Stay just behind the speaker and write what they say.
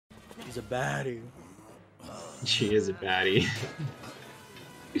She's a baddie. She is a baddie.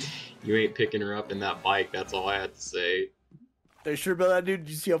 You ain't picking her up in that bike, that's all I had to say. Are you sure about that, dude? Did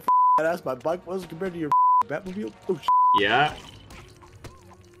you see how badass my bike was compared to your Batmobile? Oh, yeah?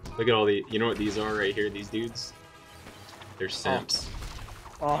 Look at all the... You know what these are right here, these dudes? They're simps.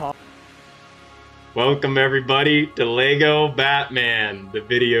 Uh-huh. Welcome everybody to Lego Batman, the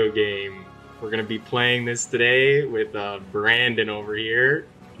video game. We're gonna be playing this today with Brandon over here.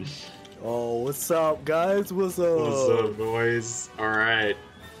 Oh, what's up, guys? What's up? What's up, boys? Alright.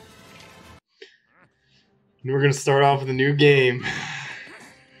 We're gonna start off with a new game.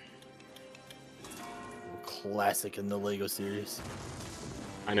 Classic in the Lego series.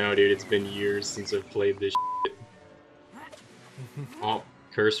 I know, dude, it's been years since I've played this shit. Oh,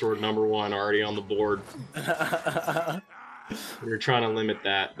 curse word number 1 already on the board. We were trying to limit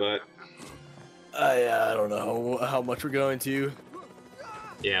that, but... I don't know how much we're going to.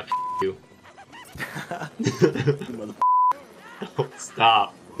 Yeah, you. You Oh,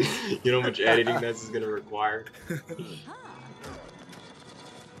 stop. You know how much editing this is gonna require?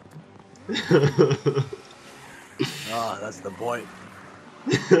 Ah, that's the point.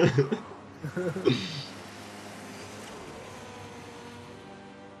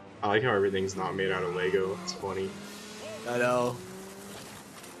 I like how everything's not made out of Lego. It's funny. I know.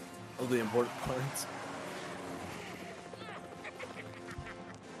 All the important parts.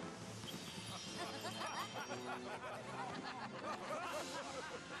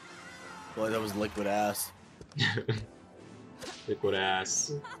 Boy, that was liquid ass. Liquid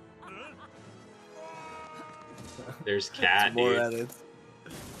ass. There's Cat, More dude. at it.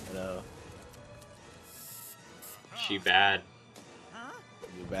 I know. She bad.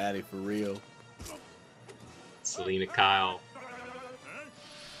 You baddie for real. Selena Kyle.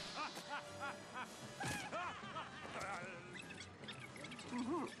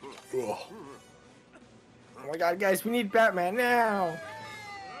 Oh my god, guys, we need Batman now!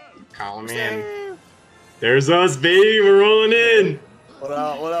 Call him in. There's us, baby. We're rolling in. What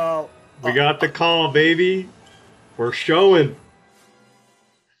up, what up? We got the call, baby. We're showing.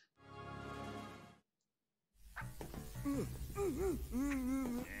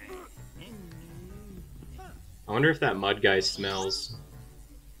 I wonder if that mud guy smells.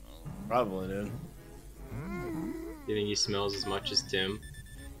 Probably, dude. You think he smells as much as Tim?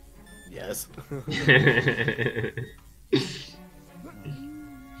 Yes.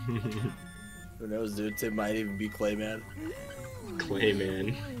 Who knows, dude? Tim might even be Clayman.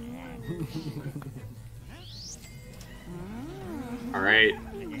 Clayman. Alright.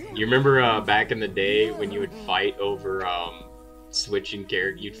 You remember back in the day when you would fight over switching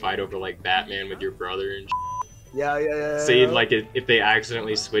character? You'd fight over like Batman with your brother and Yeah. say like if they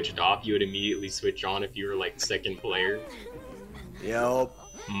accidentally switched off, you would immediately switch on if you were like second player. Yup.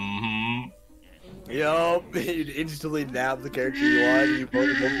 Mm-hmm. Yup. You'd instantly nab the character you want and you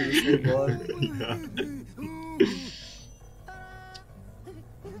both go for the same one. Yeah.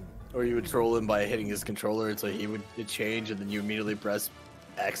 Or you would troll him by hitting his controller until he would change and then you immediately press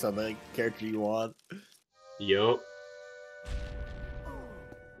X on the character you want. Yup.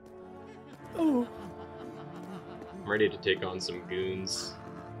 Oh. I'm ready to take on some goons.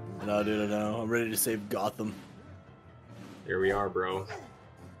 No, dude, I know. I'm ready to save Gotham. There we are, bro.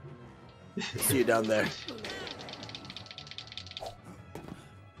 See you down there.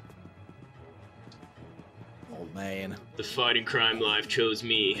 Oh, man. The fighting crime life chose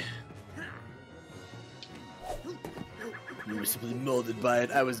me. You were simply molded by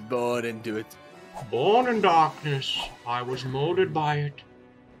it. I was born into it. Born in darkness, I was molded by it.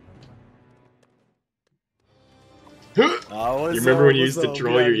 Oh, You remember when you used to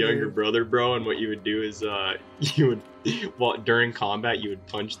troll your younger brother, bro, and what you would do is, you would, well, during combat, you would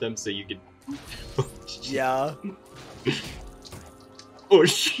punch them so you could... Yeah. Oh,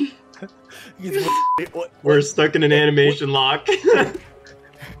 shit. What? We're stuck in an animation lock.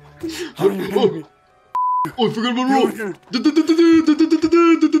 How are you doing me? Oh, I forgot about roll.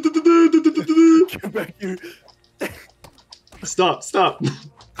 Get back here. Stop.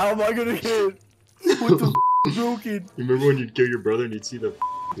 How am I gonna hit? What the broken? You remember when you'd kill your brother and you'd see the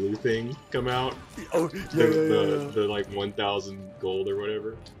blue thing come out? Oh, yeah, The like 1,000 gold or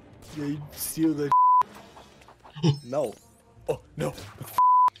whatever. Yeah, you steal the No. Oh, no.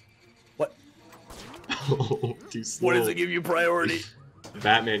 What? Oh, too slow. What does it give you priority?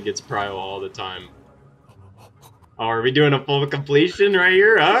 Batman gets prio all the time. Oh, are we doing a full completion right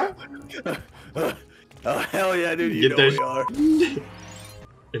here, huh? Oh, hell yeah, dude. You Get know that we are.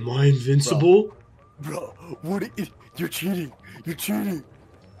 Am I invincible? Bro, what? You're cheating. You're cheating.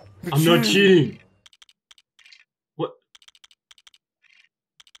 I'm not cheating. What?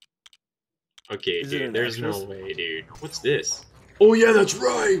 Okay, Is it dude, an there's no extras? way, dude. What's this? Oh yeah, that's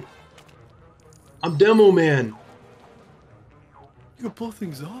right! I'm Demo Man! You can blow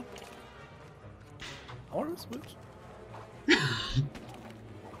things up. I want to switch.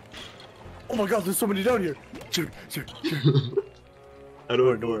 Oh my god, there's so many down here. Sure. I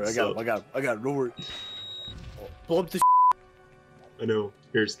Don't don't worry, I got him, don't worry. Oh, blow up this. I know.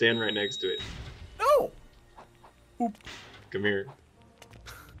 Here, stand right next to it. No! Oop. Come here.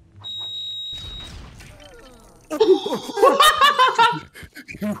 I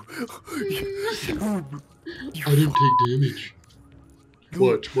I didn't take damage.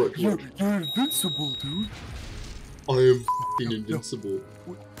 Watch. You're invincible, dude. I am f***ing invincible.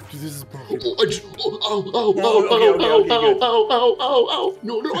 Dude, this is broken. Oh, I just, ow.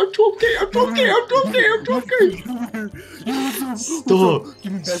 No, I'm 12K. Stop.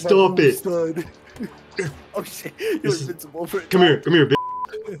 Give me back Stop my it. stud. Oh shit, you're invincible for Come here, bitch.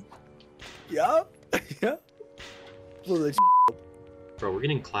 Yeah? Yeah? Blow that Bro, we're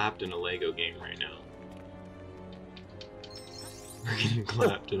getting clapped in a Lego game right now. We're getting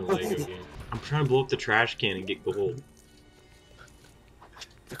clapped in a Lego game. I'm trying to blow up the trash can and get gold.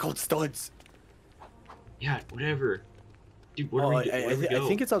 They're called studs. Yeah, whatever. Dude, where do we go? I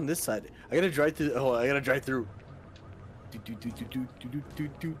think it's on this side. I gotta drive through. Oh, I gotta drive through.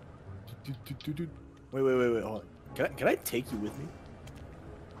 Wait. Hold on. Can I take you with me?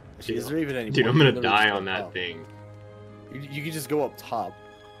 Actually, is there even any? Dude, I'm gonna die on that thing. You can just go up top.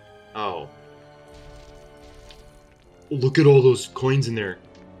 Oh. Look at all those coins in there.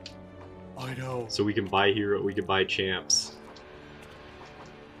 I know. So we can buy hero. We can buy champs.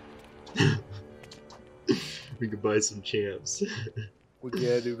 We could buy some champs. We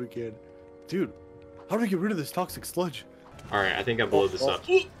can, dude. We can. Dude, how do we get rid of this toxic sludge? Alright, I think I blew this up.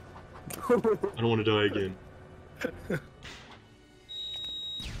 I don't want to die again.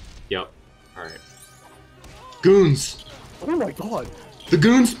 Yep. Alright. Goons! Oh my god! The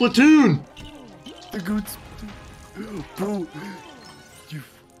Goon Splatoon! The goons. Bro. You.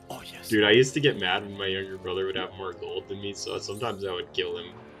 Oh yes. Dude, I used to get mad when my younger brother would have more gold than me, so sometimes I would kill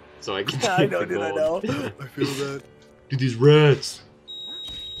him. So I could Yeah, I take know, the dude. I gold. know. I feel that. Dude, these rats!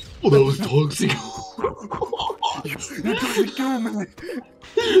 Oh, that was toxic. You're trying to kill me.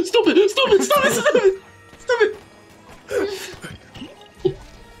 Stop it! Oh,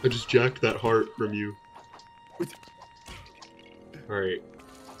 I just jacked that heart from you. Alright.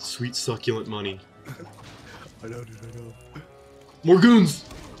 Sweet succulent money. I know, dude. I know. More goons!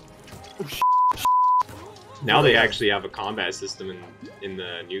 Oh shit. Now they actually have a combat system in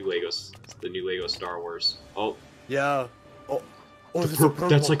the new Lego Star Wars. Oh, Yeah. Oh. Oh, the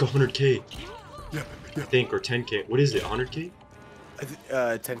that's like 100K. Yeah. I think, or 10K. What is it? 100K?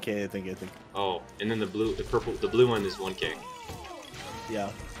 10K. I think. Oh, and then the blue one is 1K.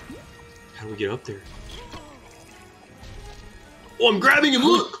 Yeah. How do we get up there? Oh, I'm grabbing him!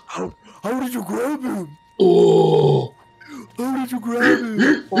 Look! How did you grab him? Oh! How did you grab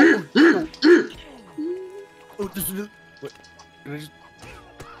him? Oh, what? Can I just?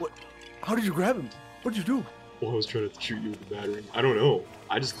 What? How did you grab him? What'd you do? Oh, I was trying to shoot you with the battery. I don't know.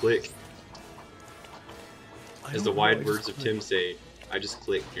 I just click. As the wide words of Tim say, I just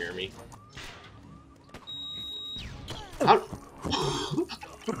click, Jeremy. How?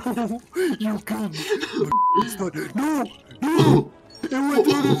 You killed me. No! No! It went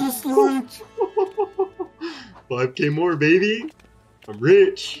down in the sludge! 5K more, baby! I'm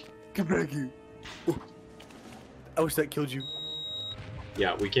rich! Come back here. Oh. I wish that killed you.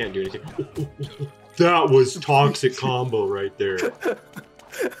 Yeah, we can't do anything. That was toxic combo right there.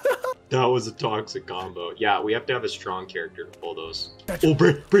 That was a toxic combo. Yeah, we have to have a strong character to pull those. Oh,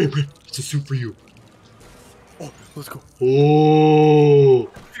 Brandon, it's a suit for you. Oh, let's go. Oh!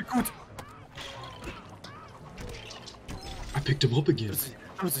 Good. I picked him up again.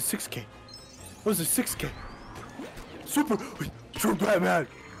 That was a 6K. That was a 6K. Super. True Batman.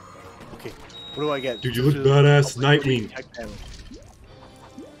 Okay, what do I get? Dude, you look badass, Nightwing.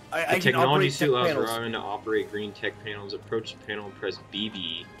 I The technology suit allows Robin to operate green tech panels. Approach the panel and press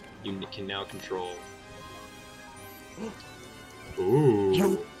BB. You can now control. Ooh.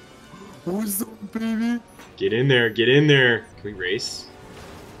 Yo, what's up, baby? Get in there, get in there. Can we race?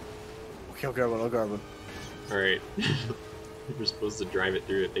 Okay, I'll grab one. Alright. We're supposed to drive it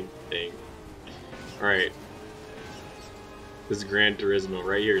through a thing. Alright. This is Gran Turismo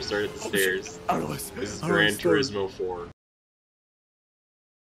right here. Start at the stairs. This is Gran Turismo 4.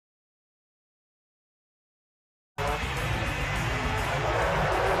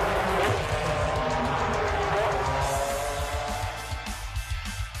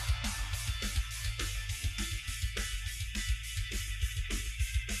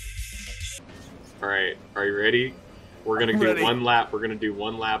 Alright, are you ready? We're gonna I'm do ready. one lap. We're gonna do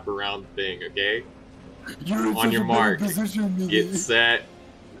one lap around the thing, okay? You're in On such your a mark. better position than Get me. set,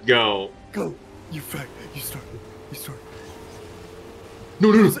 go. Go. You fuck. You start. You start.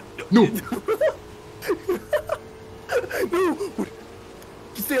 No, no, no, no. No.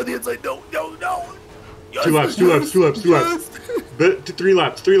 You stay on the inside. No, no, no. Yes, 2 laps, 2 laps, 2 laps, 2 laps. yes. 3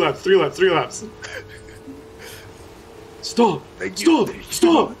 laps, 3 laps, 3 laps, 3 laps. Stop! Thank you. Stop! Thank you.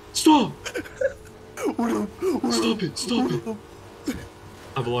 Stop! Stop! What up? What Stop up? it! Stop it! What up?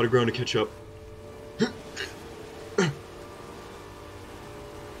 I have a lot of ground to catch up.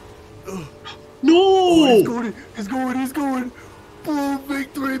 No! Oh, he's going. He's going. He's going. Boom!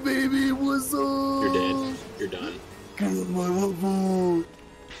 Victory, baby. What's up? You're dead. You're done. Get on my level.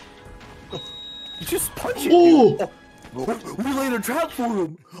 You just punch it. Oh! We laid a trap for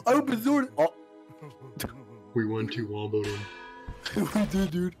him. I opened the door. Oh. We 1-2 womboed him. We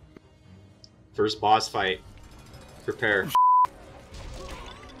did, dude. First boss fight. Prepare.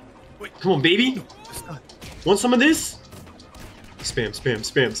 Wait. Come on, baby. No, it's not. Want some of this? Spam, spam,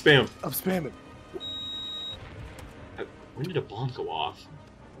 spam, spam. I'm spamming. When did a bomb go off?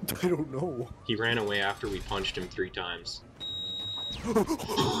 I don't know. He ran away after we punched him 3 times. Bloop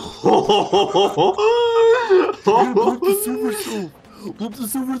the super stove. Bloop the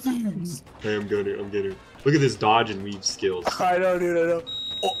super things. Hey, I'm gonna. Look at this dodge and weave skills. I know, dude. I know.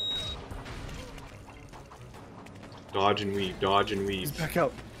 Oh, Dodge and weave, dodge and he's weave. back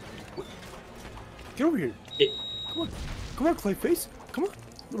out. Get over here. Come on. Come on, Clayface. Come on.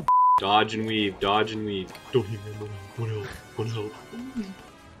 Little Dodge and weave, dodge and weave. Don't hit me, one help, one help.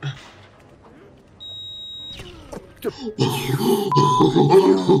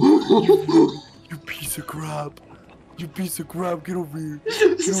 You piece of crap. You piece of crap. Get over here.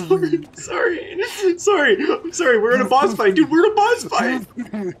 Get over here. Sorry. I'm sorry. We're in a boss fight, dude. We're in a boss fight.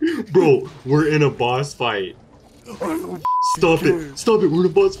 Bro, we're in a boss fight. Stop it. Stop it. We're in a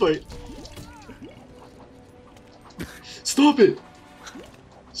boss fight. Stop it.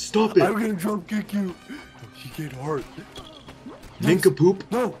 Stop I'm it. gonna drop kick you. You get hard. Nincompoop.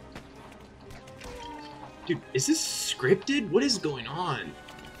 No. Dude, is this scripted? What is going on?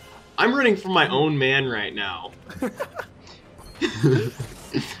 I'm running for my own man right now.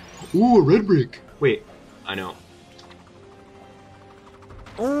 Ooh, a red brick. Wait, I know.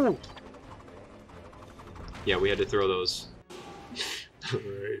 Oh. Yeah, we had to throw those.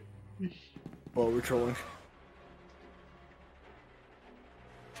 Alright. Oh, we're trolling.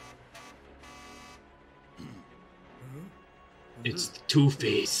 It's the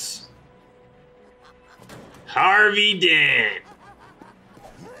Two-Face. Harvey Dent.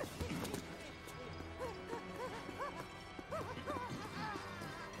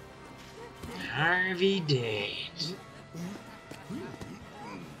 Harvey Dent.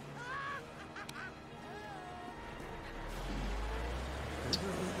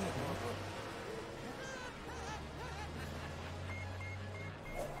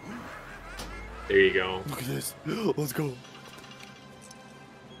 There you go. Look at this. Let's go.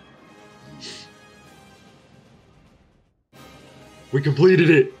 We completed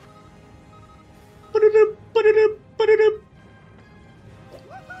it.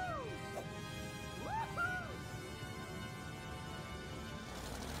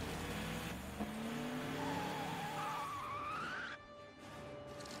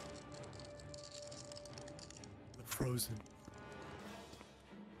 Frozen.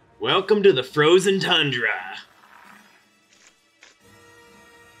 Welcome to the frozen tundra.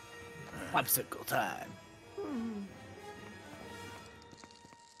 Popsicle time.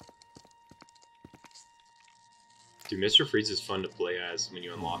 Dude, Mr. Freeze is fun to play as when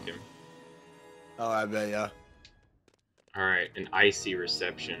you unlock him. Oh, I bet, yeah. Alright, an icy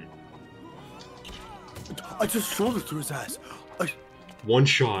reception. I just shoulder through his ass. One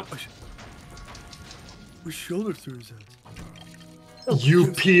shot. We shoulder through his ass.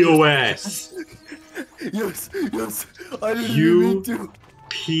 You POS. Yes, yes. I didn't You mean to.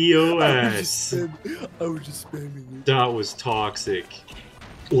 POS. I was just spamming you. That was toxic.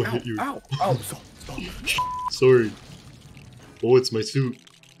 Oh, I Ow, hit you. ow, ow, stop, stop. Sorry. Oh, it's my suit.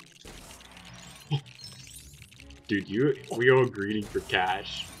 Dude, we are all greeting for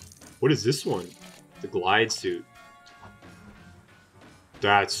cash. What is this one? The glide suit.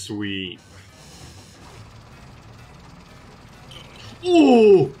 That's sweet.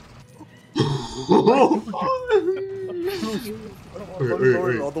 Oh!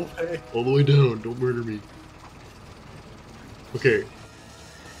 Alright. All the way. All the way down. Don't murder me. Okay.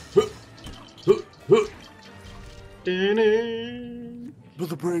 Build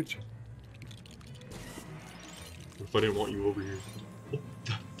the bridge. What if I didn't want you over here? Oh,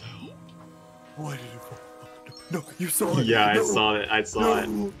 that fell. Why did it fall? No, you saw it. Yeah, no. I saw it. I saw it.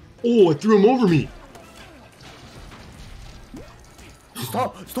 No. Oh, I threw him over me.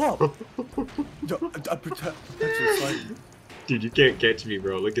 Stop! Stop! I'm potentially sliding. Dude, you can't catch me,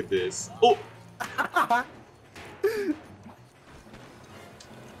 bro. Look at this. Oh!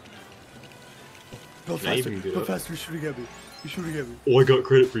 Go Can I faster! even get Go up? faster! You're shooting at me! You're shooting at me! Oh, I got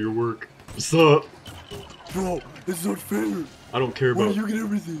credit for your work. What's up? Bro, this is unfair! I don't care Why about... do you get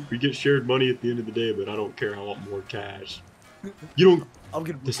everything? We get shared money at the end of the day, but I don't care. I want more cash. You don't... I'm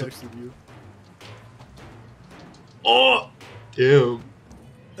getting more This- cash than you. Oh! Damn.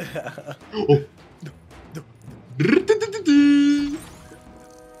 Oh. No.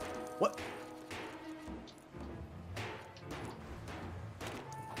 What?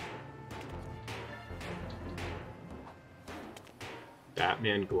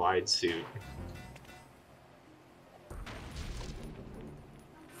 Batman glide suit.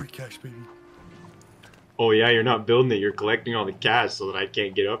 Free cash, baby. Oh yeah, you're not building it. You're collecting all the cash so that I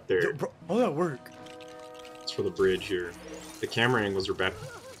can't get up there. Yo, bro, how'd that work? It's for the bridge here. The camera angles are bad.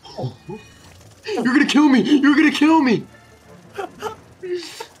 You're gonna kill me! You're gonna kill me!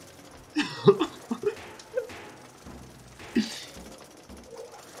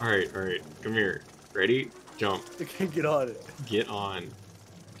 Alright. Come here. Ready? Jump. I can't get on it. Get on.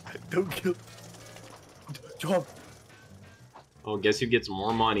 Don't kill. Jump. Oh, guess who gets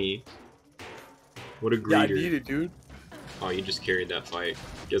more money? What a Yeah, I greeter. need it, dude. Oh, you just carried that fight.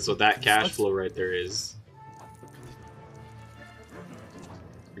 Guess what that cash flow right there is.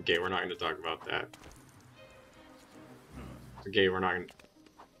 Okay, we're not gonna talk about that. Okay, we're not gonna...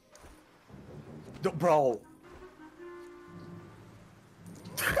 No, bro.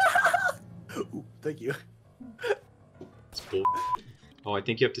 Ooh, thank you. It's bull. Oh, I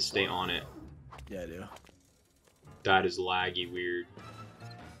think you have to stay on it. Yeah, I do. That is laggy weird.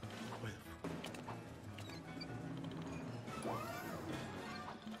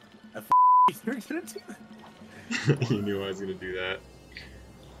 You're gonna do that? You knew I was gonna do that.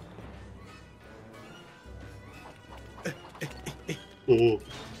 Oh.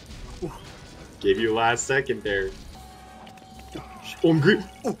 Gave you a last second there. Oh, I'm grief.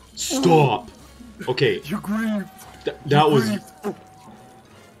 Oh, Stop. Okay, you grieved. that was... Oh,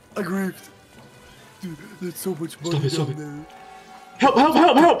 I grieved. Dude, there's so much money Stop it. down there.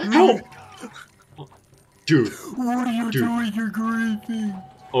 Help! Dude, What are you doing? You're grieving.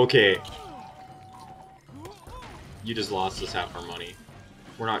 okay. You just lost us half our money.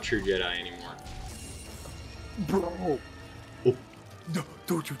 We're not true Jedi anymore. Bro. Oh. No,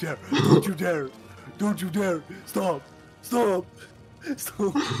 don't you dare. Don't you dare. Don't you dare. Stop. Stop. Stop.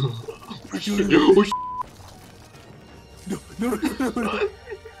 Oh, No.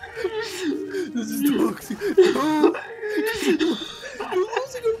 This is toxic. No.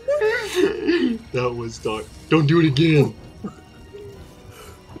 That was dark. Don't do it again.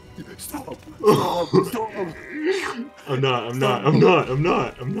 Stop. Stop. I'm not.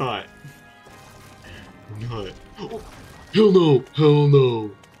 Hell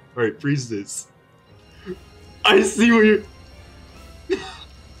no. Alright, freeze this. I see what you're...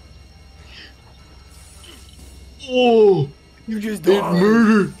 Oh! You just It died.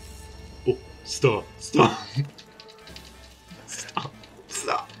 murdered! Oh, stop.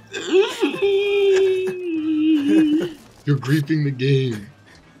 You're griefing the game.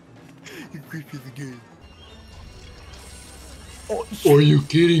 You're creepy the game. Oh, Are you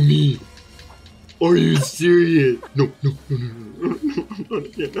kidding me? Are you serious? No.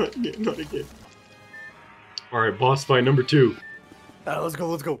 Not again. Alright, boss fight number 2. let's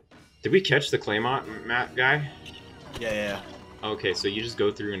go. Did we catch the Claymont map guy? Yeah. Okay, so you just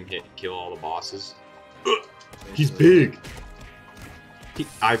go through and kill all the bosses. He's big.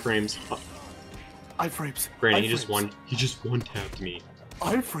 Iframes. Iframes. Brandon, he just one tapped me.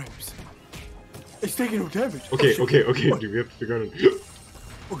 Iframes. It's taking no damage. Okay, Oh, shit. okay. What? Dude, we have to figure out a...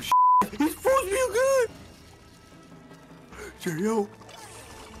 Oh shit. He's supposed to be good. Cheerio.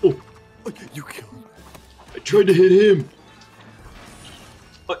 Oh, You killed him. I tried to hit him.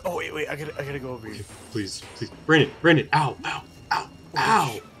 Oh wait, I gotta go over here. Please. Brandon, ow.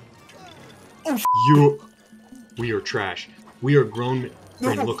 Oh, shit. We are trash. We are grown men.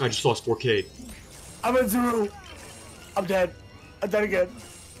 Brandon, look, I just lost 4K. I'm at 0. I'm dead. I'm dead again.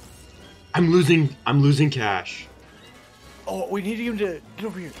 I'm losing cash. Oh, we need him to get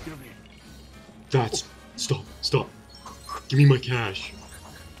over here. That's... Stop. Give me my cash.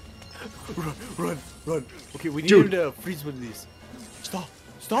 Run. Okay, we need Dude. him to freeze one of these.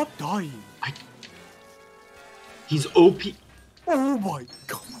 Stop dying. He's OP. Oh my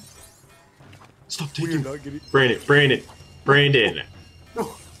god. Stop We are taking... not getting... Brandon.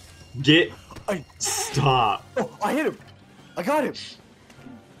 Oh, Get Stop. Oh, I hit him. I got him.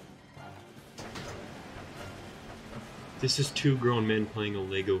 This is two grown men playing a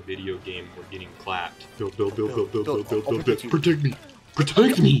Lego video game. We're getting clapped. Build. Protect me.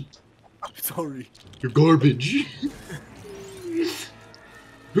 Protect me. I'm sorry. You're garbage.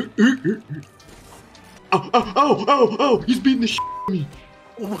 Oh, he's beating the shit out of me.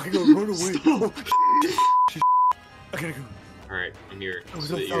 Oh my god, run away. Oh, I gotta go. Alright, I'm here. That was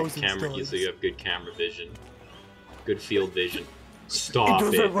So that you have good camera vision. Good field vision. Stop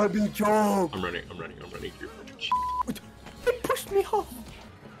it. Doesn't let me jump. I'm running. You're fucking shit. It pushed me off.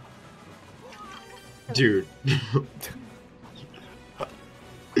 Dude.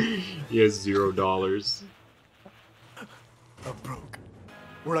 He has $0. I'm broke.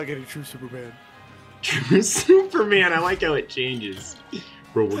 We're not getting true Superman. True Superman, I like how it changes.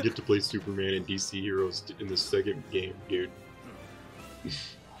 Bro, we'll get to play Superman and DC Heroes in the second game, dude.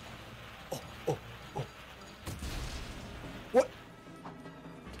 Oh. What?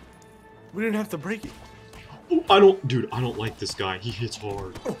 We didn't have to break it. Oh, I don't like this guy. He hits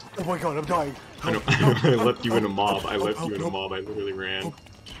hard. Oh my god, I'm dying. Help, I left you in a mob. I literally ran.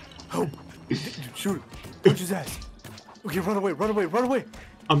 Help. Dude, shoot him. Punch his ass. Okay, run away.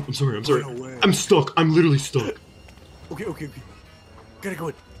 I'm sorry. Run away. I'm stuck. I'm literally stuck. Okay. Gotta go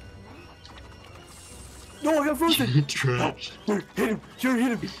in. No, I got frozen. Trash. No, hit him. Jerry,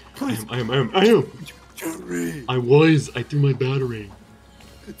 hit him. Please. I am. Jerry. I threw my battering.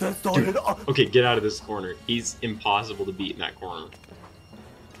 That's not Dude, it. okay, get out of this corner. He's impossible to beat in that corner.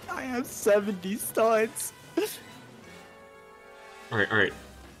 I have 70 studs. Alright.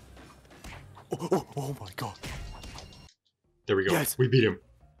 Oh my god. There we go. Yes. We beat him.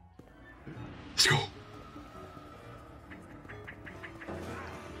 Let's go.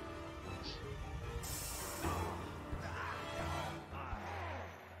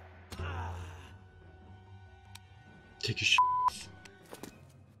 Take a shit.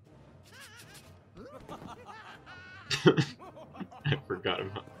 I forgot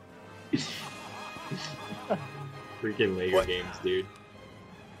about freaking Lego games, dude.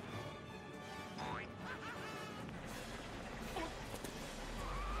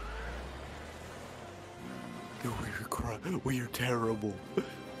 Dude, we're terrible.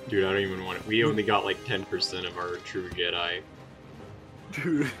 Dude, I don't even want it. We only got like 10% of our true Jedi.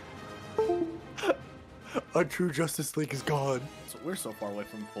 Dude. Our true Justice League is gone. So we're so far away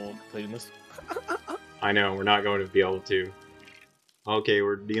from full completing this. I know, we're not going to be able to. Okay,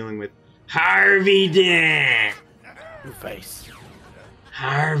 we're dealing with Harvey Dent! New face.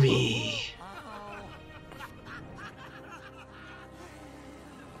 Harvey!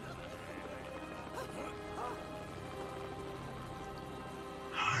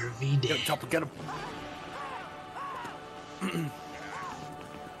 Harvey Dent. Chopper, get him.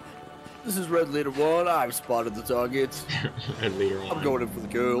 This is Red Leader 1. I've spotted the target. Red Leader 1. I'm going in for the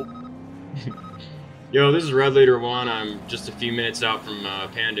kill. Yo, this is Red Leader 1. I'm just a few minutes out from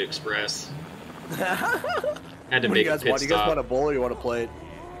Panda Express. Had to make a pit stop. You guys want a bowl or you want to plate?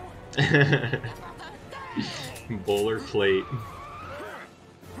 Bowler plate.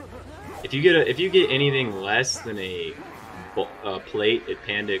 If you get anything less than a plate at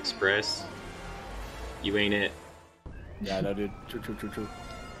Panda Express, you ain't it. Yeah, no, dude. True.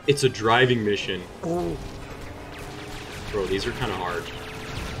 It's a driving mission. Oh. Bro, these are kind of hard.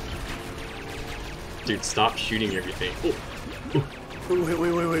 Dude, stop shooting everything. Oh.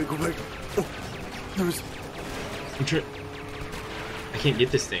 Wait, go back. Oh, there's... I can't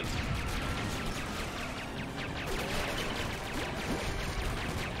get this thing.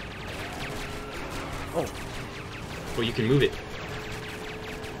 Oh. Well, you can move it.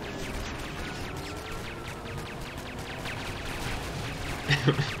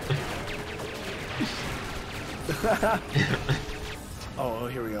 Oh,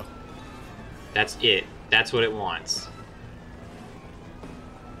 here we go. That's it. That's what it wants.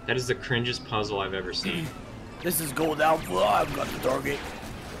 That is the cringiest puzzle I've ever seen. This is going down. I've got the target.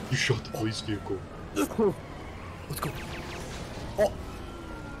 You shot the police vehicle. Let's go. Oh.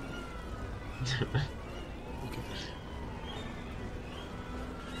 Okay.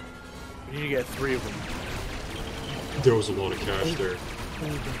 We need to get 3 of them. There was a lot of cash there. Oh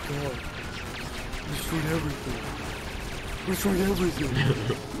my god. We destroyed everything.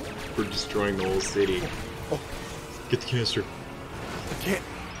 We're destroying the whole city. Oh. Get the canister. I can't.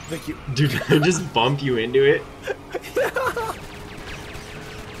 Thank you. Dude, I just bump you into it.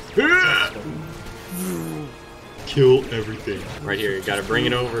 Kill everything. Right here, you gotta bring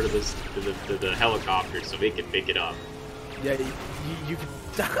it over to this to the helicopter so they can pick it up. Yeah, you can.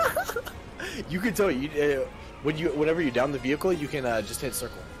 You can tell whenever you down the vehicle, you can just hit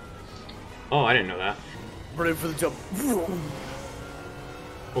circle. Oh, I didn't know that. Ready for the jump.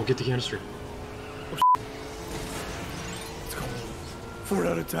 Oh, get the canister. Let's go. 4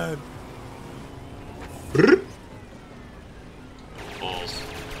 out of 10. Balls.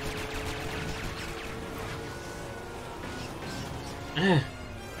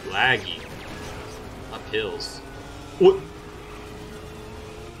 Laggy. Up hills. What?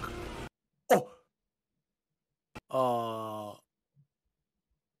 Oh.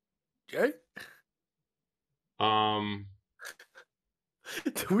 Jay?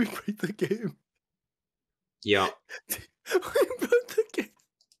 Did we break the game? Yeah. We broke the game.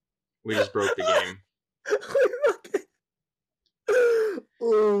 We just broke the game.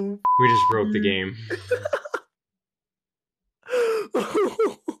 Oh. We just broke the game.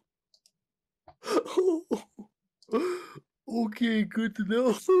 Okay, good to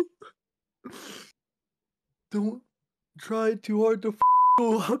know. Don't try too hard to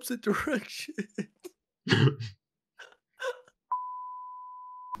go opposite direction.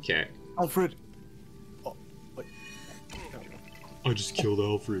 Okay. Alfred. Oh, wait. I just killed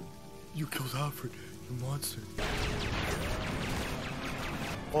Alfred. You killed Alfred, you monster.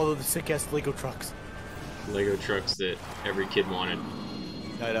 All of the sick-ass Lego trucks. Lego trucks that every kid wanted.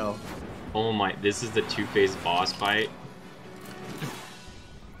 I know. Oh my, this is the Two-Face boss fight.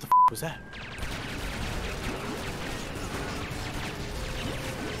 What the was that?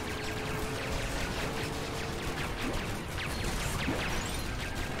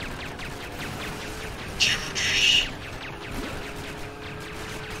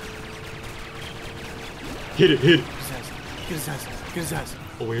 Hit it, hit it. Get his ass, get his ass.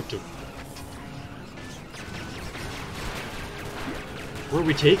 Oh, we have to. Where are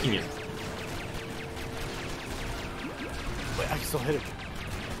we taking him? Wait, I can still hit him.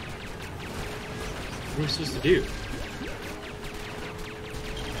 What are we supposed to do?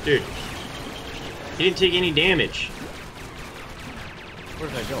 Dude. He didn't take any damage. Where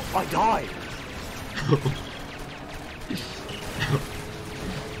did I go? I died!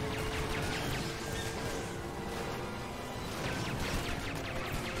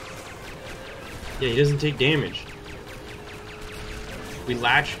 Yeah, he doesn't take damage. We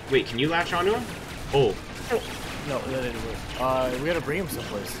latch. Wait, can you latch onto him? Oh. No, that didn't work. We gotta bring him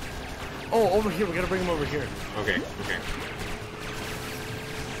someplace. Oh, over here. We gotta bring him over here. Okay, okay.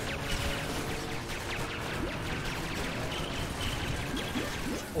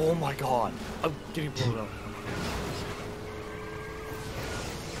 Oh my god. I'm getting blown up.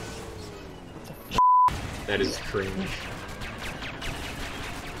 That is cringe.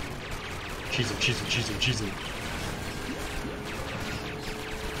 Cheese him, cheese him, cheese him, cheese him.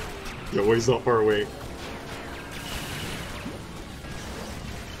 Yo, he's not far away.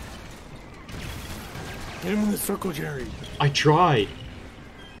 Get him in the circle, Jerry. I tried.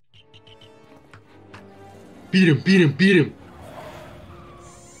 Beat him, beat him, beat him.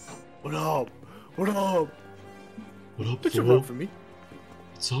 What up? What up? What up, Did you fool? run for me?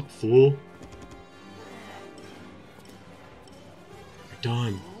 What's up, fool? You're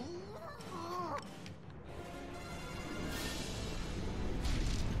done.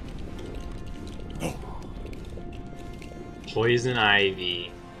 Poison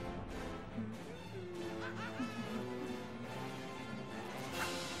Ivy.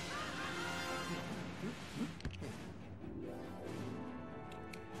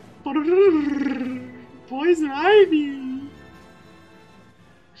 Poison Ivy.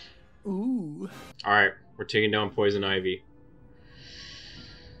 Ooh. Alright, we're taking down Poison Ivy.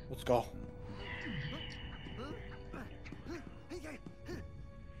 Let's go.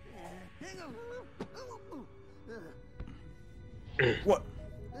 What?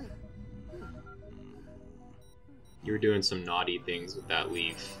 You were doing some naughty things with that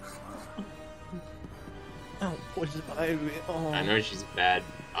leaf. Oh, Poison Ivy. Oh. I know she's bad.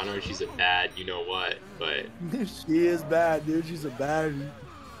 I know she's a bad you know what, but She is bad, dude. She's a baddie.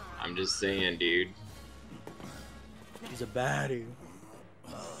 I'm just saying, dude. She's a baddie.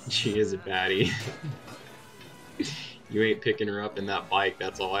 She is a baddie. You ain't picking her up in that bike,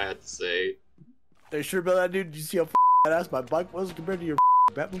 that's all I have to say. Are you sure about that, dude? Did you see how badass my bike was compared to your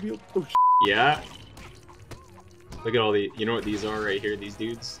Batmobile? Oh, Yeah? Look at all the, you know what these are right here, these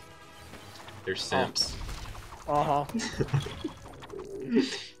dudes? They're simps. Uh-huh.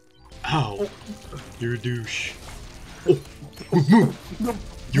 Ow. Oh. You're a douche. Oh, move. No.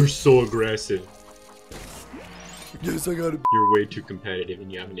 You're so aggressive. Yes, I got it. You're way too competitive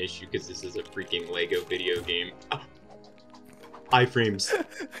and you have an issue because this is a freaking Lego video game. Ah. Iframes.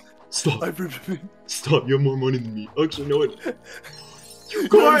 Stop. Stop, you have more money than me. Actually, no, you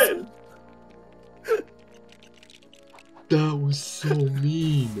got it! That was so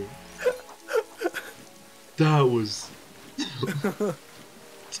mean. That was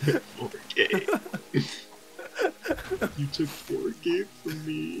 4K. You took 4K from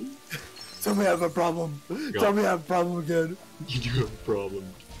me. Tell me I have a problem. Tell me I have a problem again. You do have a problem.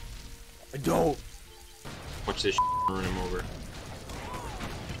 I don't. Watch this run him over.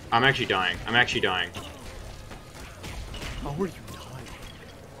 I'm actually dying. I'm actually dying. How are you dying?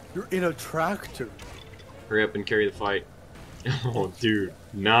 You're in a tractor. Hurry up and carry the fight. Oh, dude.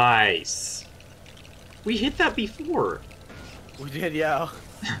 Nice. We hit that before. We did, yeah.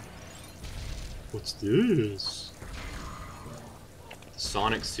 What's this?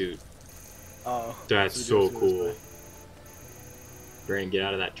 Sonic suit. Oh. That's so cool. Brandon, get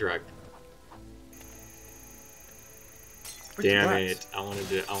out of that truck. Damn it. I wanted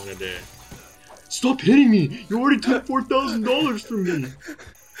to. Stop hitting me! You already took $4,000 from me!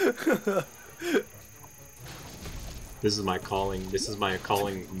 This is my calling. This is my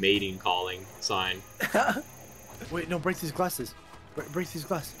calling, mating calling sign. Wait, no, break these glasses. Break these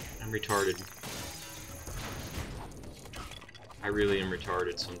glasses. I'm retarded. I really am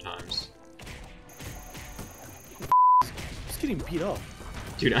retarded sometimes. He's getting beat up.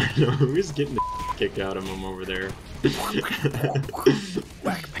 Dude, I know. Who's getting the kicked out of him over there?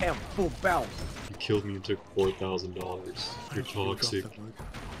 Whack, bam, full bounce. You killed me and took $4,000. You're toxic.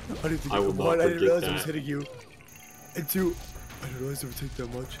 I will not forget that. I didn't realize I was hitting you. And two, I didn't realize it would take that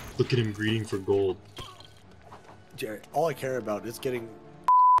much. Look at him greeting for gold. Jared, all I care about is getting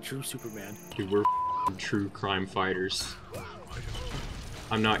true Superman. Dude, we're true crime fighters.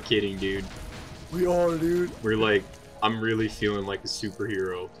 I'm not kidding, dude. We are, dude. We're like, I'm really feeling like a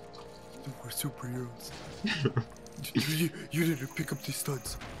superhero. Dude, we're superheroes. you need to pick up these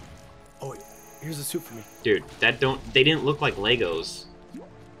studs. Oh wait, here's a suit for me. Dude, they didn't look like Legos.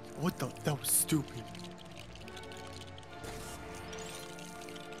 What the? That was stupid.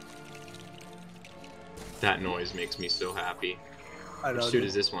 That noise makes me so happy. I know. Which suit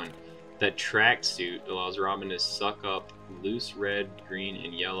is this one? That track suit allows Robin to suck up loose red, green,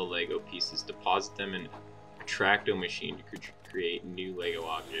 and yellow Lego pieces, deposit them in a tracto machine to create new Lego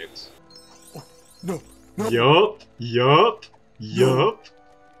objects. Oh, no. No. Yup. No.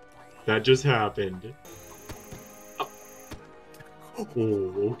 That just happened.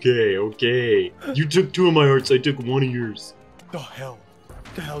 Oh, okay. You took 2 of my hearts, I took 1 of yours. The hell?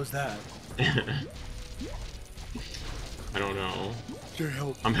 What the hell is that? I don't know. Your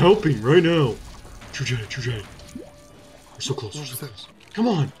help. I'm helping right now. True Jedi. We're so close. Come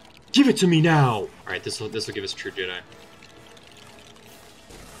on, give it to me now. All right, this will give us True Jedi.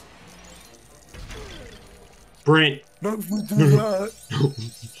 Brent. No, we do that.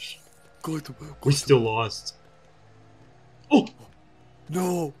 We still lost. Oh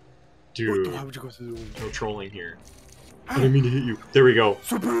no. Dude. Why would you go through the window? No trolling here. I didn't mean to hit you. There we go.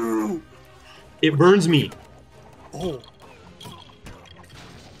 Super. It burns me. Oh.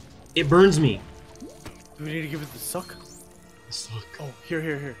 It burns me. Do we need to give it the suck? The suck. Oh,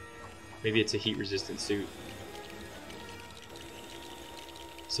 here. Maybe it's a heat-resistant suit.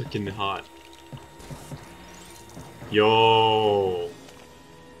 Suck in the hot. Yo.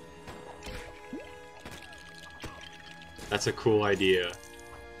 That's a cool idea.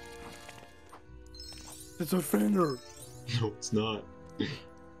 That's unfair. No, it's not.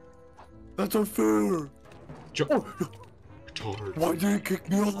 That's unfair. Oh, retard. Why did it kick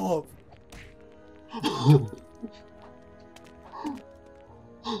me off?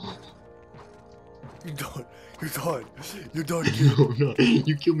 You're done, kid. No.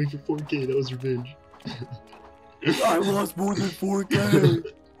 You killed me for 4K. That was revenge. I lost more than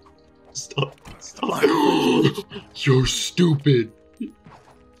 4K. Stop. You're stupid.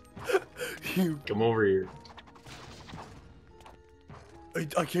 Come over here.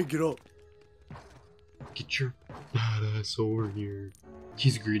 I can't get up. Get your badass over here.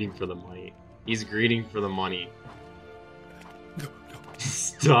 He's greeting for the money. No.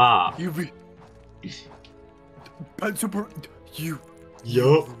 Stop. You be... Super... You...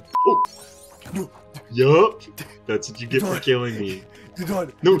 Yup. Oh. No. Yup. That's what you get for killing me. You're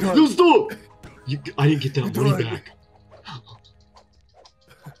done. No, stop! I didn't get that money back.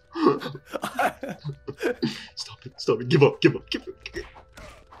 Stop it. Give up.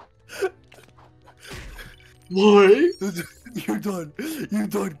 Why? You're done,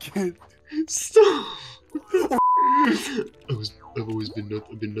 kid. Stop. I've always been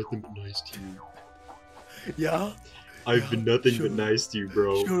nothing but nice to you. Yeah? I've been nothing but nice to you,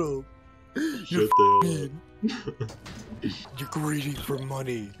 bro. Shut up. Shut the hell up. You're greedy for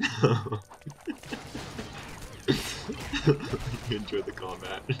money. You enjoyed the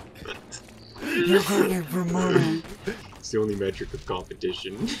combat. You're greedy for money. It's the only metric of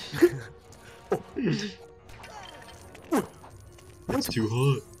competition. It's too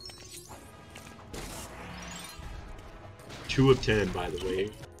hot. 2 of 10, by the way.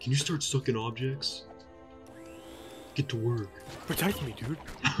 Can you start sucking objects? Get to work. Protect me, dude.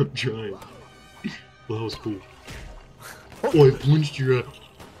 I'm trying. Well, that was cool. Oh, I punched your ass.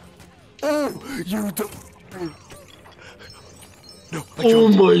 Oh, you don't. No. Oh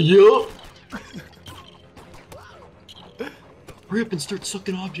my, yeah. Hurry up and start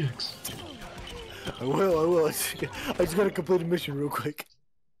sucking objects. I will. I just gotta complete a mission real quick.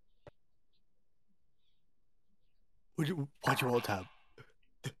 Watch your alt tab.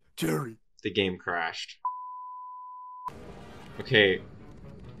 Jerry. The game crashed. Okay.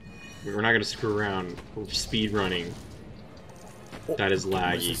 We're not gonna screw around. We're speed running. That is laggy.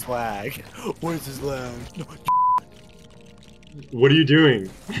 What is this lag? What is this lag? No. What are you doing?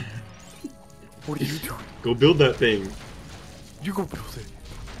 What are you doing? Go build that thing. You go build it.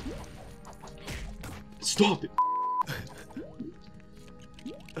 Stop it.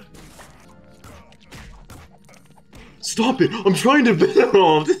 Stop it! I'm trying to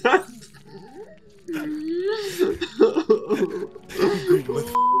build! That's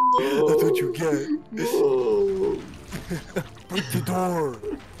what you get. Break the door.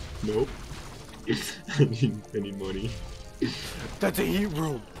 Nope. I need money. That's a heat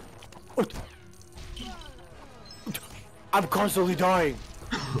room. I'm constantly dying.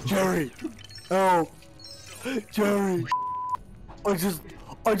 Jerry. Oh. Jerry. I just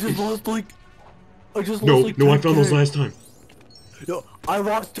lost like... I found those last time. No, I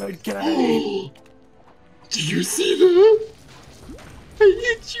lost 10K. Did you see that? I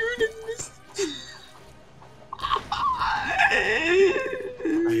hit you in this.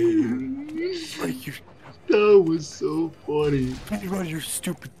 Break your... That was so funny. Run your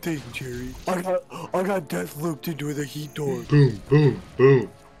stupid thing, Jerry. I got death looped into the heat door. Boom, boom,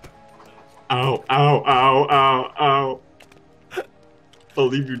 boom. Ow, ow, ow, ow, ow. I'll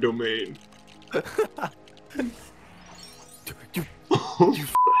leave your domain. You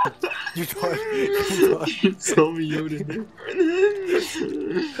thought you saw me Yoda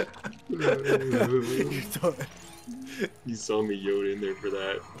you thought you saw me Yoda in there for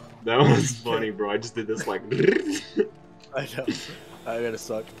that. That was funny, bro. I just did this like. I know. I gotta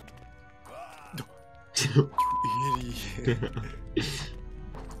suck. You idiot.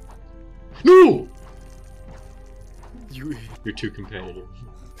 No! You're too competitive.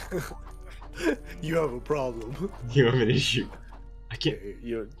 You have a problem. You have an issue. I can't.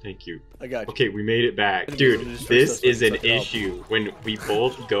 Thank you. I got you. Okay, we made it back. Dude, this is an issue. When we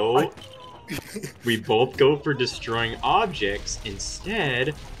both go... we both go for destroying objects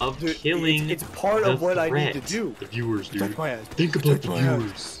instead of killing it's part of what I need to do. The viewers, dude. Think about the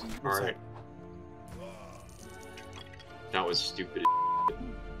viewers. Alright. That was stupid.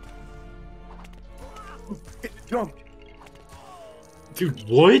 Jump. Dude,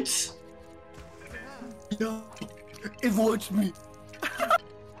 what? No. It launched me.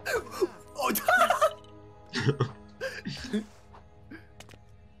 Oh,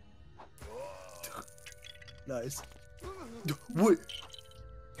 nice. What?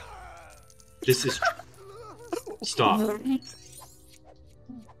 This is... Stop.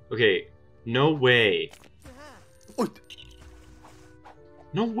 Okay, no way. What?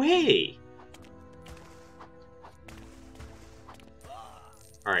 No way!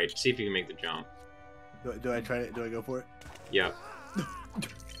 Alright, see if you can make the jump. Do I try it? Do I go for it? Yeah.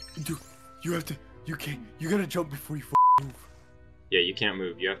 Dude, you have to... You can't... You gotta jump before you move. Yeah, you can't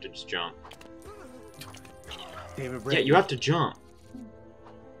move. You have to just jump. David, yeah, you have to jump.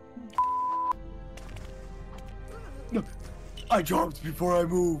 No, I jumped before I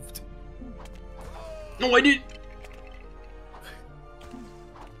moved. No, I didn't.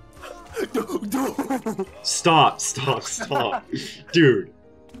 No. Stop, dude.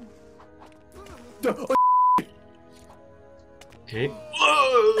 No. Okay.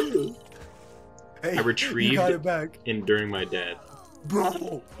 Hey, I retrieved you got it back. during my death.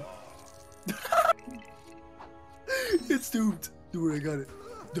 Bro. It's doomed. Dude, I got it.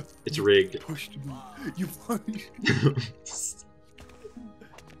 It's rigged. You pushed me. You pushed.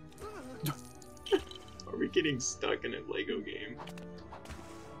 Are we getting stuck in a Lego game?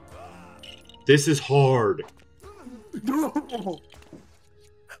 This is hard. No.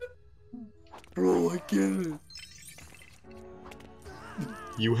 Bro, I get it.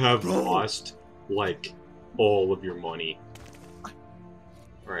 You have lost, like, all of your money.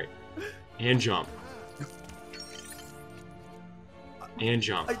 Alright. And jump. And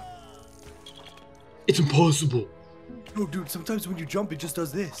jump. It's impossible. No, dude, sometimes when you jump, it just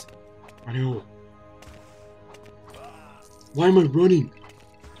does this. I know. Why am I running?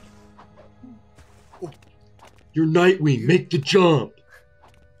 Oh. You're Nightwing. Make the jump.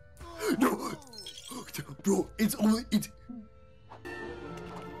 No, bro, it's only it's.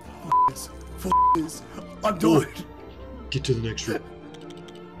 F this. I'm done. Get to the next room.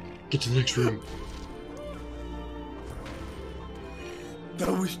 Get to the next room.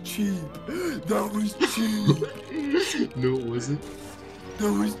 That was cheap. That was cheap. No, it wasn't.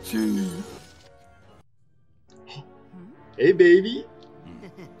 That was cheap. Hey, baby.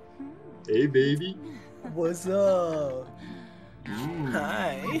 Hey, baby. What's up?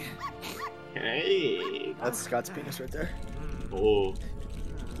 Hi. Hey. That's Scott's penis right there. Oh.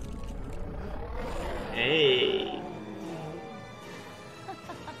 Hey.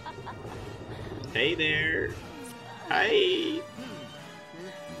 Hey there. Hi.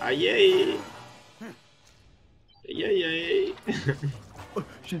 Yay. Yay.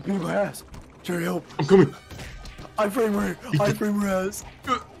 She's beating my ass. Jerry, help. I'm coming. I frame her. I frame her ass.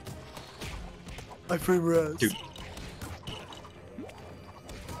 I frame her ass. Dude.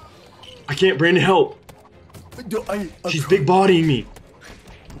 I can't, Brandon, help. She's big bodying me.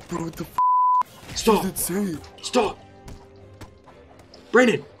 Bro, what the f? Stop. She's insane. Stop.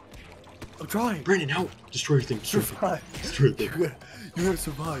 Brandon. I'm trying. Brandon, help. Destroy your thing. Survive. Destroy your thing. You gotta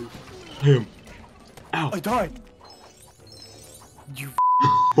survive. I am. Ow. I died. You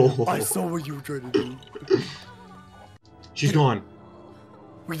I saw what you were trying to do. She's gone.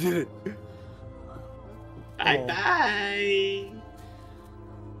 We did it. Bye.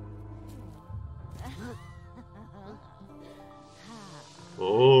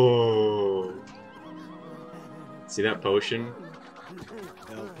 Oh. See that potion?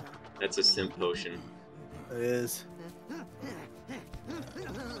 Yep. That's a simp potion. It is.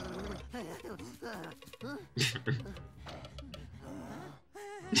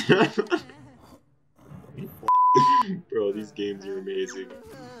 Bro, these games are amazing.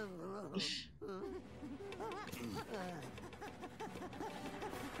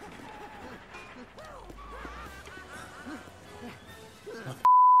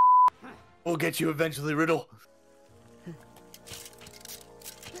 We'll get you eventually, Riddle.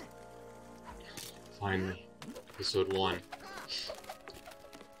 Finally, episode 1.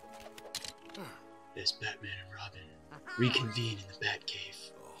 As Batman and Robin reconvene in the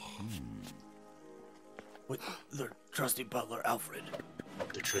Batcave. With their trusty butler, Alfred.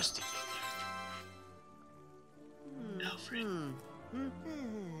 The trusty butler. Alfred.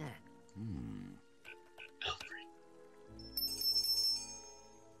 Alfred.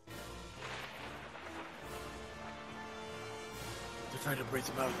 They're trying to break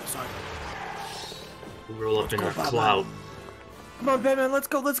them out of the sun. We roll up in go, our Batman. cloud. Come on, Batman, let's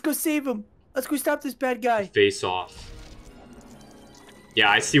go save him. Let's go stop this bad guy. Face off. Yeah,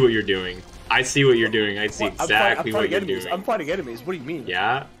 I see what you're doing. I see what you're doing. I see exactly what you're enemies. doing. I'm fighting enemies. What do you mean?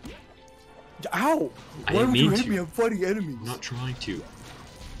 Yeah? Ow! I Why didn't would you mean hit to. me? I'm fighting enemies. I'm not trying to.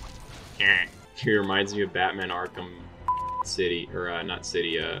 It reminds me of Batman Arkham City, or not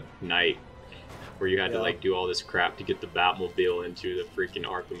City, Night, where you had to like do all this crap to get the Batmobile into the freaking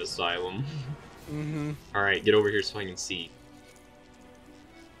Arkham Asylum. Mm-hmm. All right, get over here so I can see.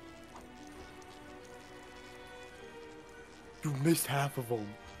 You missed half of them.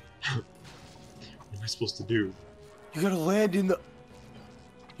 What am I supposed to do? You gotta land in the.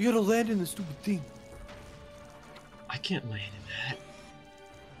 You gotta land in the stupid thing. I can't land in that.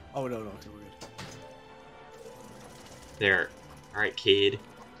 Oh no, okay, we're good. There. All right, kid.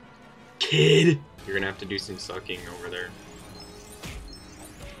 Kid! You're gonna have to do some sucking over there.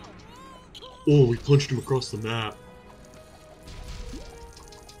 Oh, we punched him across the map.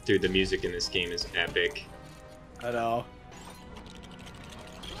 Dude, the music in this game is epic. I know.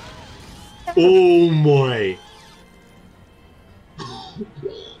 Oh my!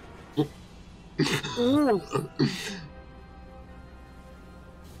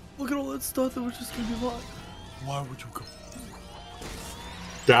 Look at all that stuff that was just gonna be locked. Why would you go?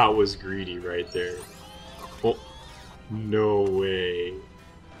 That was greedy right there. Oh, no way.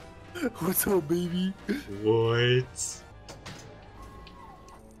 What's up, baby? What?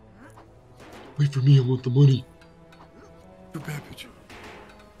 Wait for me, I want the money. You're bad, bitch.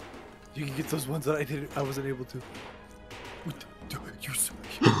 You can get those ones that I wasn't able to. You suck.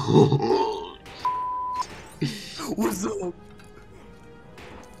 What's up?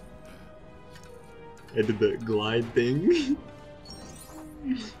 I did that glide thing.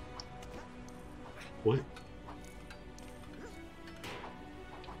 What?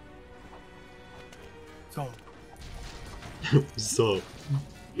 So. What's up?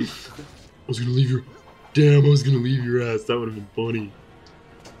 I was gonna leave your... Damn, I was gonna leave your ass. That would've been funny.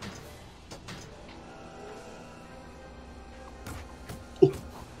 Oh.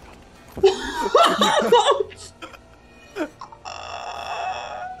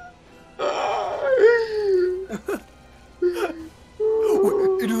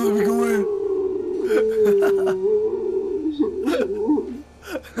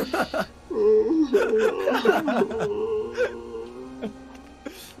 Boy,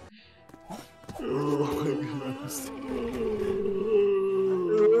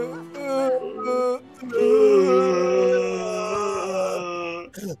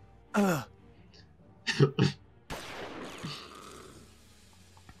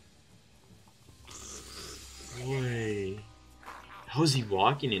 how's he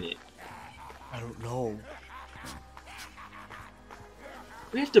walking in it? I don't know.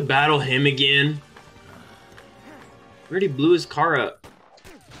 We have to battle him again. We already blew his car up.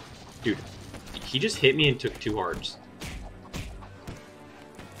 Dude, he just hit me and took 2 hearts.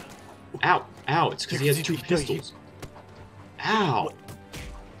 Ow, ow, it's because he has 2 pistols. Ow.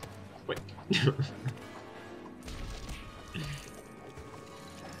 Wait.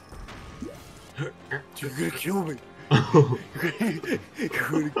 You're gonna kill me. You're gonna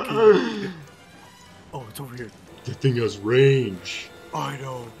kill me. Oh, it's over here. The thing has range. I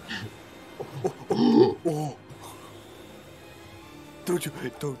know. Oh. Don't you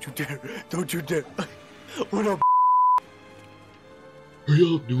dare. Don't you dare. What up?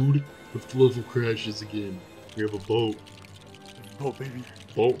 Hurry up, dude. If the level crashes again, we have a boat. Oh, baby.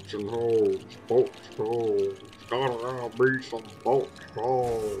 Boats and holes. Boats and holes. Gotta be some boats and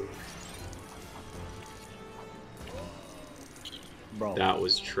holes. Bro. That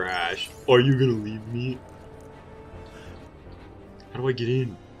was trash. Are you gonna leave me? How do I get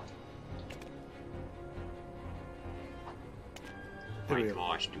in? Oh my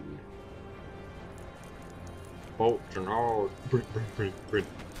gosh, dude. Boats and holes. Brent.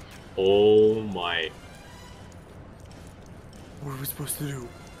 Oh my. What are we supposed to do?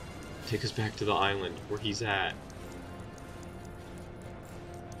 Take us back to the island where he's at.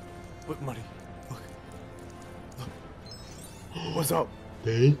 Look, money. Look. What's up?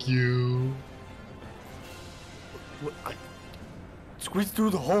 Thank you. What? Squeeze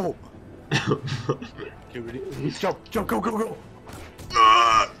through the hole. Get ready. Jump, go.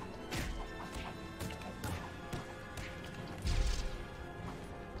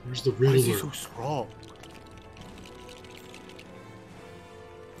 Where's the Why Riddler? is he so strong?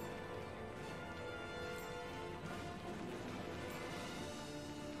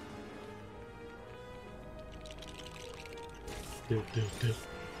 Bill.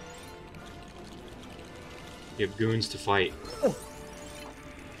 You have goons to fight. Oh.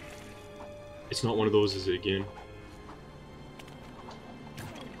 It's not one of those, is it again?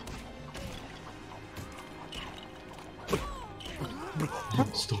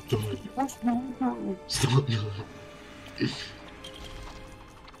 Stop dying. Stop dying.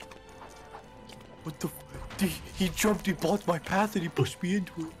 What the he jumped, he blocked my path and he pushed me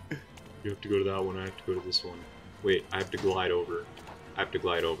into it. You have to go to that one, I have to go to this one. Wait, I have to glide over.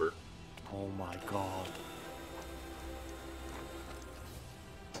 Oh my god.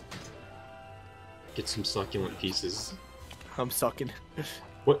 Get some succulent pieces. I'm sucking.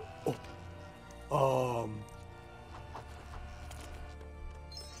 What? Oh.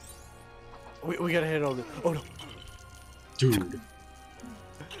 We gotta hit all this. Oh no. Dude.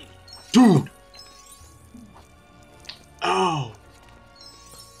 Ow!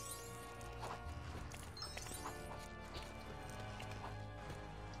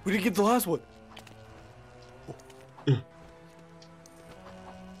 We didn't get the last one.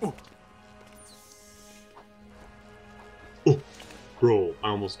 Oh, bro, I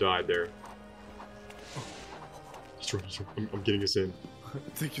almost died there. Just run. I'm getting us in.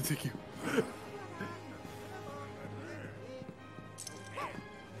 Thank you.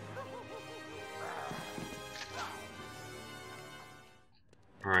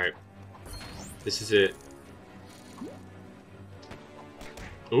 Alright. This is it.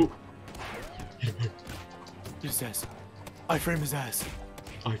 Oh. Hit him. His ass. I frame his ass.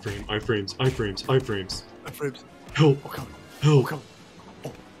 I-frames. Help! Oh, come. Help!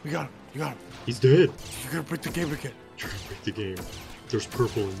 Oh, we got him. You got him. He's dead. You're gonna break the game again. Trying to break the game. There's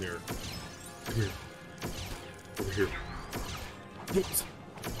purple in there. Come here. Over here. Yes.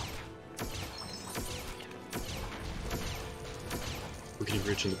 We're getting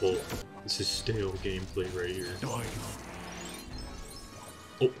rich in the bowl. This is stale gameplay right here. No, I know.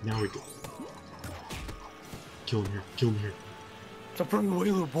 Oh, now we go. Kill him here. Stop running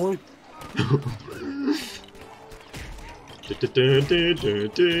away, little boy.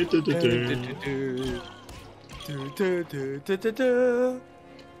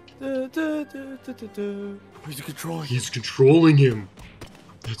 He's controlling. He's controlling him.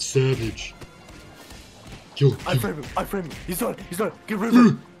 That's savage. Kill him. I frame him. He's not. Get rid of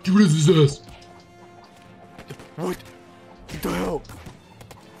him. Get rid of his ass. What the hell?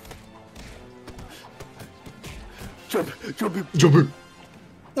 Jump him. Jump him.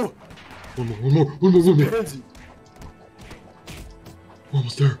 Oh. One more. Pansy.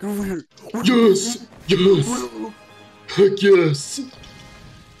 Almost there. Get over here. Yes! Yes! Heck yes!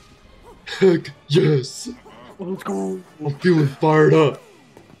 Heck yes! Let's go. I'm feeling fired up.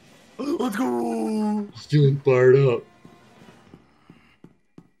 Let's go. I'm feeling fired up.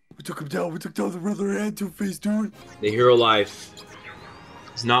 We took him down. We took down the Riddler and Two-Face, dude. The hero life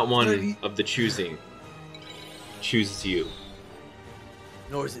is not one of the choosing. It chooses you.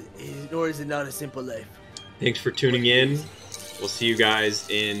 Nor is it not a simple life. Thanks for tuning in. We'll see you guys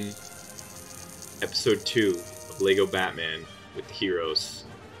in episode 2 of Lego Batman with the heroes.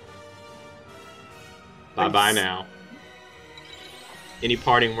 Bye-bye now. Any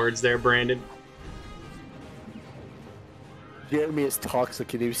parting words there, Brandon? Jeremy is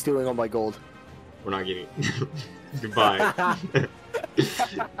toxic and he was stealing all my gold. We're not getting... Goodbye.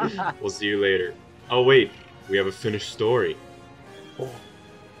 We'll see you later. Oh, wait. We have a finished story. Oh,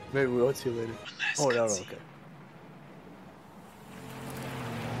 maybe we won't see you later. Oh, no, okay.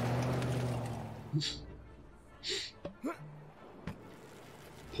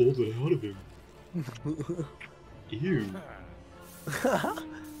 Pulled it out of him. Ew.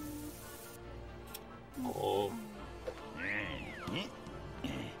 Oh.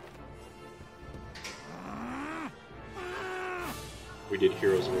 We did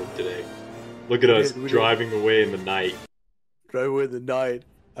Heroes World today. Look at us driving away in the night. Drive away in the night.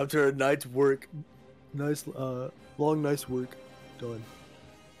 After a night's work. Nice, long night's work. Done.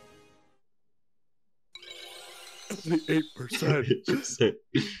 8%.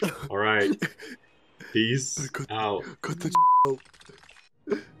 Alright. Peace out. Cut the out.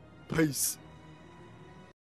 Peace.